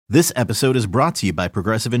This episode is brought to you by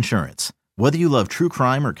Progressive Insurance. Whether you love true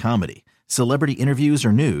crime or comedy, celebrity interviews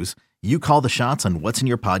or news, you call the shots on what's in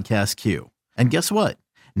your podcast queue. And guess what?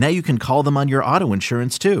 Now you can call them on your auto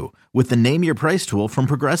insurance too with the Name Your Price tool from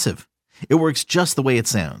Progressive. It works just the way it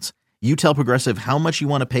sounds. You tell Progressive how much you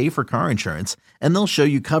want to pay for car insurance, and they'll show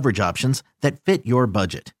you coverage options that fit your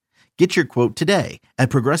budget. Get your quote today at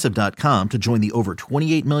Progressive.com to join the over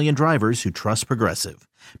 28 million drivers who trust Progressive.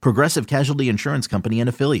 Progressive Casualty Insurance Company and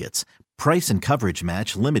Affiliates. Price and coverage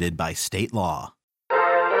match limited by state law.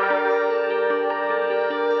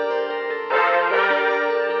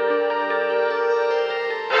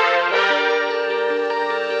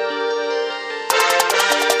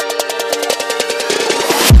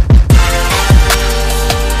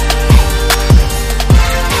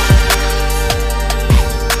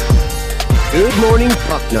 Good morning,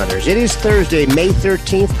 Bucknutters. It is Thursday, May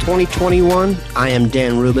 13th, 2021. I am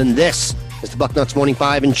Dan Rubin. This is the Bucknuts Morning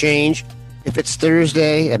 5 and Change. If it's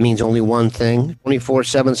Thursday, that means only one thing.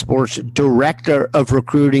 24/7 Sports Director of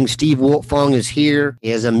Recruiting, Steve Wiltfong, is here. He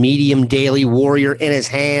has a medium daily warrior in his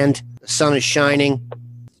hand. The sun is shining.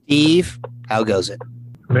 Steve, how goes it?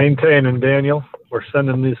 Maintaining, Daniel. We're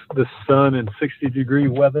sending this sun and 60-degree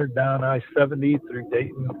weather down I-70 through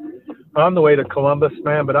Dayton on the way to Columbus,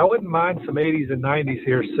 man. But I wouldn't mind some 80s and 90s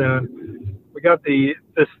here soon. We got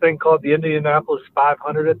this thing called the Indianapolis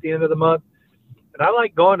 500 at the end of the month, and I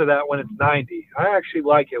like going to that when it's 90. I actually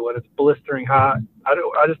like it when it's blistering hot.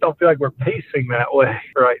 I just don't feel like we're pacing that way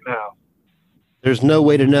right now. There's no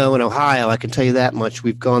way to know in Ohio, I can tell you that much.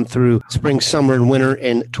 We've gone through spring, summer, and winter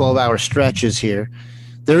in 12-hour stretches here.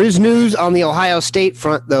 There is news on the Ohio State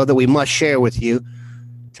front, though, that we must share with you.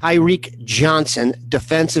 Tyreek Johnson,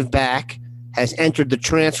 defensive back, has entered the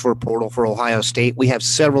transfer portal for Ohio State. We have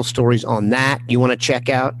several stories on that you want to check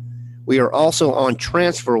out. We are also on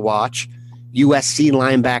Transfer Watch. USC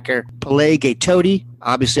linebacker Pelé Gaetoti,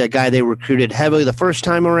 obviously a guy they recruited heavily the first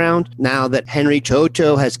time around. Now that Henry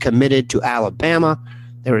Toto has committed to Alabama,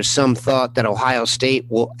 there is some thought that Ohio State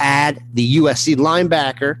will add the USC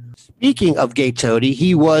linebacker. Speaking of Gaetoti,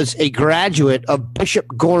 he was a graduate of Bishop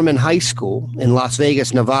Gorman High School in Las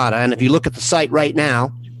Vegas, Nevada. And if you look at the site right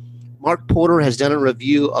now, Mark Porter has done a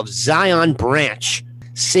review of Zion Branch,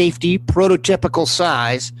 safety, prototypical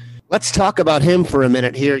size. Let's talk about him for a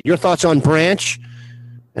minute here. Your thoughts on Branch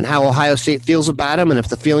and how Ohio State feels about him, and if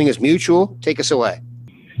the feeling is mutual, take us away.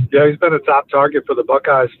 Yeah, he's been a top target for the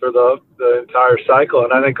Buckeyes for the entire cycle,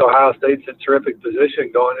 and I think Ohio State's in terrific position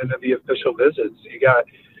going into the official visits. You got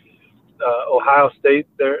Ohio State,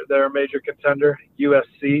 they're a major contender.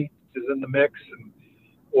 USC is in the mix, and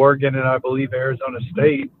Oregon, and I believe Arizona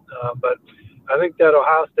State. But I think that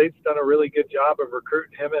Ohio State's done a really good job of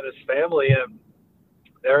recruiting him and his family, and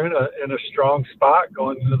they're in a strong spot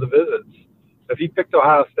going into the visits. If he picked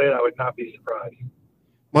Ohio State, I would not be surprised.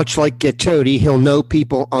 Much like Gaetoti, he'll know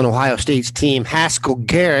people on Ohio State's team. Haskell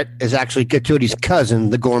Garrett is actually Gaetoti's cousin,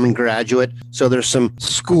 the Gorman graduate. So there's some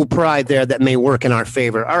school pride there that may work in our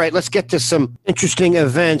favor. All right, let's get to some interesting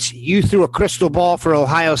events. You threw a crystal ball for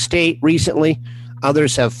Ohio State recently.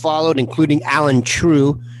 Others have followed, including Alan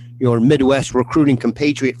True, your Midwest recruiting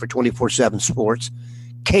compatriot for 24/7 Sports.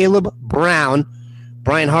 Caleb Brown.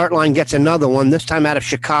 Brian Hartline gets another one, this time out of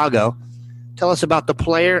Chicago. Tell us about the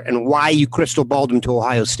player and why you crystal balled him to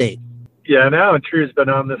Ohio State. Yeah, and Alan True's been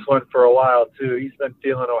on this one for a while, too. He's been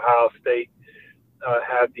feeling Ohio State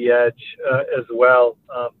had the edge as well.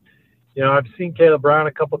 I've seen Caleb Brown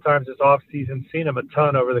a couple times this offseason, seen him a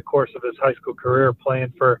ton over the course of his high school career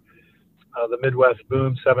playing for the Midwest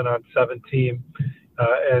Boom 7-on-7 team.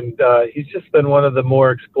 He's just been one of the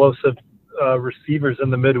more explosive receivers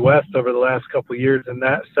in the Midwest over the last couple of years in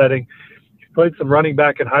that setting. Played some running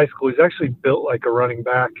back in high school. He's actually built like a running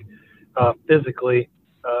back physically,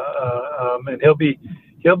 and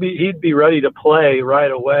he'd be ready to play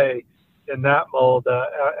right away in that mold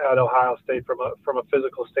at Ohio State from a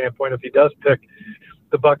physical standpoint if he does pick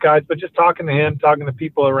the Buckeyes. But just talking to him, talking to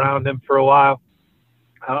people around him for a while,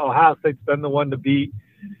 Ohio State's been the one to beat,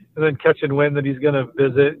 and then catching wind that he's going to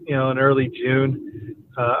visit, in early June.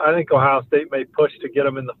 I think Ohio State may push to get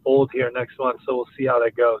him in the fold here next month, so we'll see how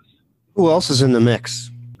that goes. Who else is in the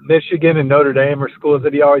mix? Michigan and Notre Dame are schools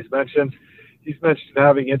that he always mentions. He's mentioned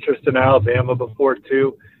having interest in Alabama before,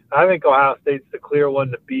 too. I think Ohio State's the clear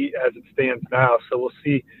one to beat as it stands now, so we'll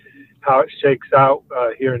see how it shakes out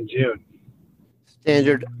here in June.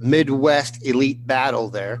 Standard Midwest elite battle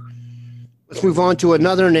there. Let's move on to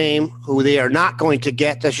another name who they are not going to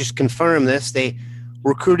get. Let's just confirm this. They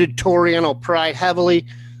recruited Toriano Pride heavily,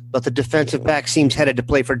 but the defensive back seems headed to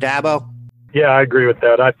play for Dabo. Yeah, I agree with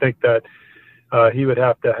that. I think that he would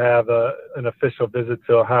have to have an official visit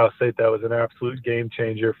to Ohio State. That was an absolute game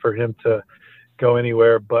changer for him to go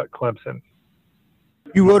anywhere but Clemson.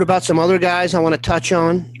 You wrote about some other guys I want to touch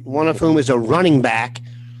on, one of whom is a running back.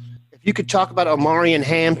 If you could talk about Omarion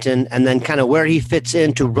Hampton and then kind of where he fits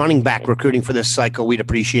into running back recruiting for this cycle, we'd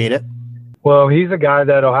appreciate it. Well, he's a guy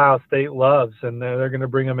that Ohio State loves, and they're going to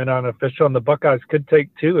bring him in on official, and the Buckeyes could take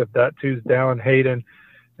two if that two's Dallin Hayden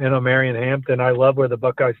and Omarion Hampton. I love where the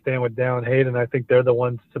Buckeyes stand with Dallin Hayden. I think they're the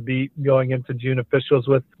ones to beat going into June officials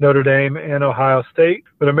with Notre Dame and Ohio State.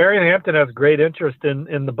 But Omarion Hampton has great interest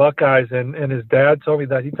in the Buckeyes, and his dad told me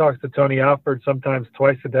that he talks to Tony Alford sometimes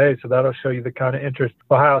twice a day, so that'll show you the kind of interest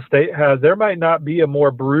Ohio State has. There might not be a more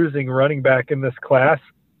bruising running back in this class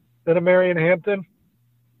than Omarion Hampton.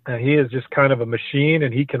 He is just kind of a machine,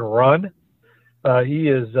 and he can run. He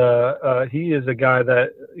is a guy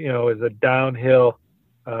that, is a downhill,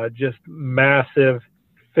 just massive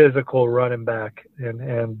physical running back.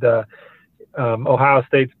 And Ohio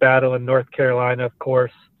State's battling North Carolina, of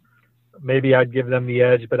course. Maybe I'd give them the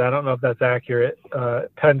edge, but I don't know if that's accurate.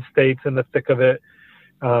 Penn State's in the thick of it.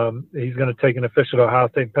 He's going to take an official to Ohio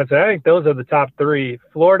State and Penn State. I think those are the top three.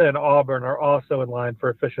 Florida and Auburn are also in line for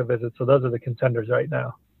official visits, so those are the contenders right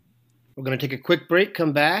now. We're going to take a quick break,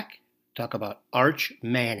 come back, talk about Arch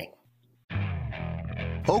Manning.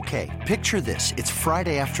 Okay, picture this. It's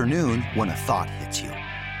Friday afternoon when a thought hits you.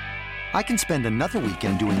 I can spend another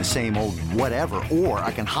weekend doing the same old whatever, or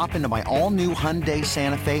I can hop into my all-new Hyundai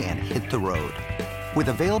Santa Fe and hit the road. With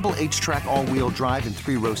available H-Track all-wheel drive and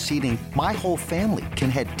 3-row seating, my whole family can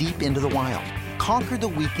head deep into the wild. Conquer the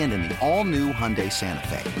weekend in the all-new Hyundai Santa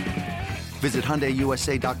Fe. Visit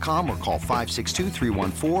HyundaiUSA.com or call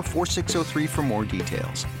 562-314-4603 for more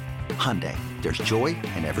details. Hyundai, there's joy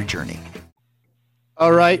in every journey.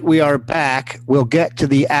 All right, we are back. We'll get to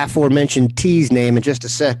the aforementioned T's name in just a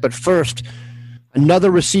sec, but first, another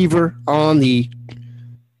receiver on the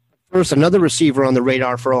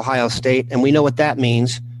radar for Ohio State, and we know what that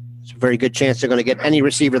means. It's a very good chance they're going to get any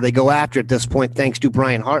receiver they go after at this point, thanks to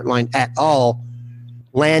Brian Hartline at all.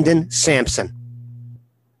 Landon Sampson.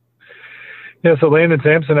 Yeah, so Landon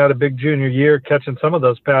Sampson had a big junior year catching some of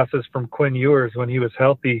those passes from Quinn Ewers when he was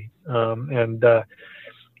healthy, and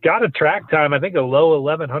got a track time, I think a low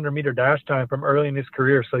 1,100-meter dash time from early in his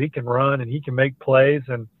career, so he can run and he can make plays.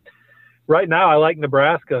 And right now I like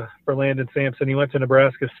Nebraska for Landon Sampson. He went to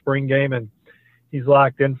Nebraska's spring game, and he's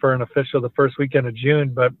locked in for an official the first weekend of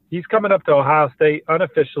June. But he's coming up to Ohio State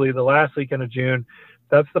unofficially the last weekend of June.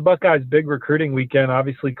 That's the Buckeyes' big recruiting weekend.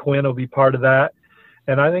 Obviously, Quinn will be part of that.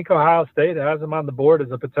 And I think Ohio State has him on the board as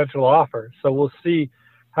a potential offer. So we'll see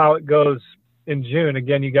how it goes in June.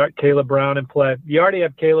 Again, you got Caleb Brown in play. You already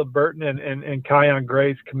have Caleb Burton and Kyon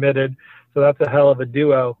Grace committed. So that's a hell of a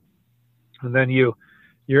duo. And then you're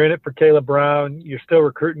in it for Caleb Brown. You're still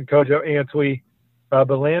recruiting Kojo Antwi. But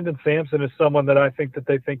Landon Sampson is someone that I think that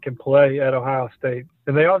they think can play at Ohio State.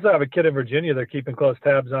 And they also have a kid in Virginia they're keeping close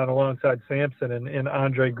tabs on alongside Sampson and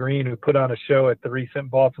Andre Green, who put on a show at the recent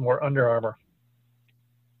Baltimore Under Armour.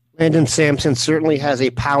 Landon Sampson certainly has a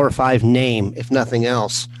Power 5 name, if nothing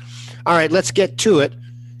else. All right, let's get to it.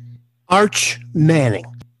 Arch Manning,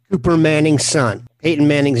 Cooper Manning's son, Peyton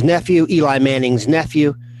Manning's nephew, Eli Manning's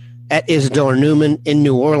nephew, at Isidore Newman in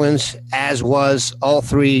New Orleans, as was all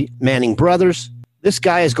three Manning brothers. This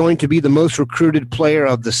guy is going to be the most recruited player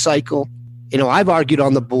of the cycle. I've argued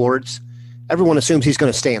on the boards. Everyone assumes he's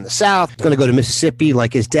going to stay in the South. He's going to go to Mississippi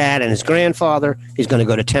like his dad and his grandfather. He's going to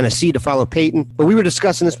go to Tennessee to follow Peyton. But we were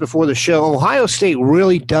discussing this before the show. Ohio State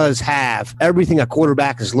really does have everything a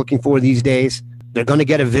quarterback is looking for these days. They're going to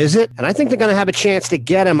get a visit, and I think they're going to have a chance to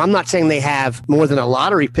get him. I'm not saying they have more than a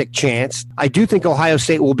lottery pick chance. I do think Ohio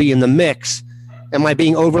State will be in the mix. Am I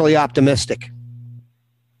being overly optimistic?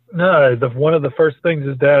 No, one of the first things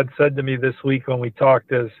his dad said to me this week when we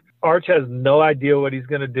talked is, Arch has no idea what he's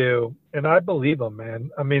going to do, and I believe him,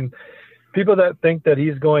 man. I mean, people that think that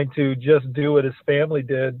he's going to just do what his family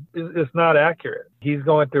did is not accurate. He's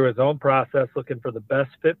going through his own process, looking for the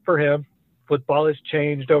best fit for him. Football has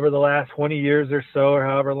changed over the last 20 years or so, or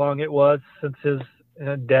however long it was since his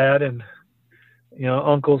dad and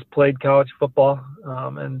uncles played college football.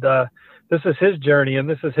 This is his journey, and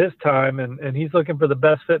this is his time, and he's looking for the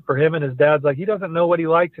best fit for him. And his dad's like, he doesn't know what he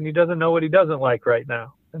likes, and he doesn't know what he doesn't like right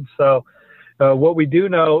now. And so what we do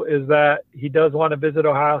know is that he does want to visit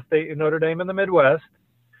Ohio State and Notre Dame in the Midwest.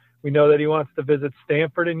 We know that he wants to visit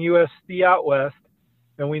Stanford and USC out west.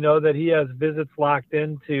 And we know that he has visits locked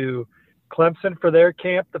into Clemson for their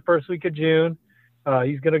camp the first week of June.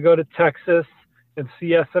 He's going to go to Texas and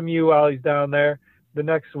see SMU while he's down there the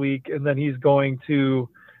next week. And then he's going to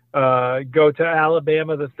go to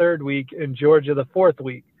Alabama the third week and Georgia the fourth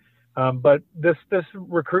week. But this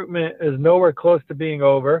recruitment is nowhere close to being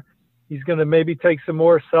over. He's going to maybe take some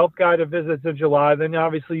more self-guided visits in July. Then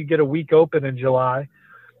obviously you get a week open in July.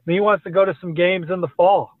 Then he wants to go to some games in the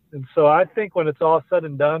fall. And so I think when it's all said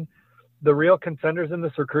and done, the real contenders in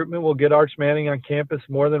this recruitment will get Arch Manning on campus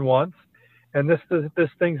more than once. And this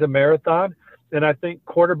thing's a marathon. And I think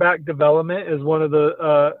quarterback development is one of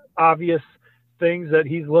the obvious things that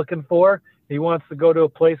he's looking for. He wants to go to a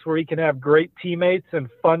place where he can have great teammates and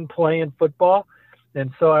fun playing football.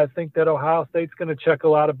 And so I think that Ohio State's going to check a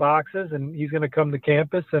lot of boxes, and he's going to come to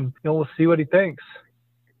campus, and we'll see what he thinks.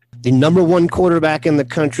 The number one quarterback in the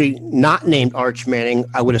country, not named Arch Manning,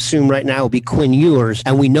 I would assume right now will be Quinn Ewers,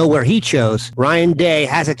 and we know where he chose. Ryan Day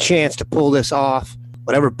has a chance to pull this off.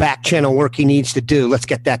 Whatever back channel work he needs to do, let's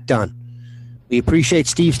get that done. We appreciate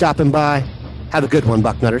Steve stopping by. Have a good one,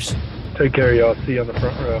 Bucknutters. Take care, y'all. See you on the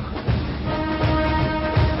front row.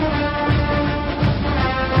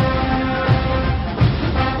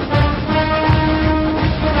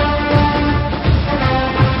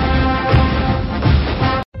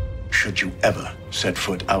 Should you ever set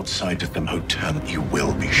foot outside of the hotel, you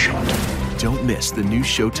will be shot. Don't miss the new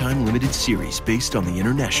Showtime limited series based on the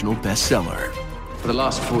international bestseller. For the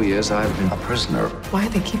last 4 years, I've been a prisoner. Why are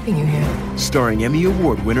they keeping you here? Starring Emmy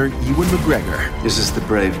Award winner Ewan McGregor. This is the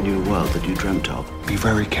brave new world that you dreamt of. Be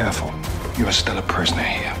very careful. You are still a prisoner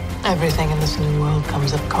here. Everything in this new world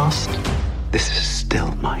comes at cost. This is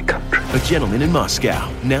still my country. A Gentleman in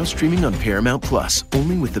Moscow, now streaming on Paramount Plus,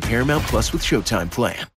 only with the Paramount Plus with Showtime plan.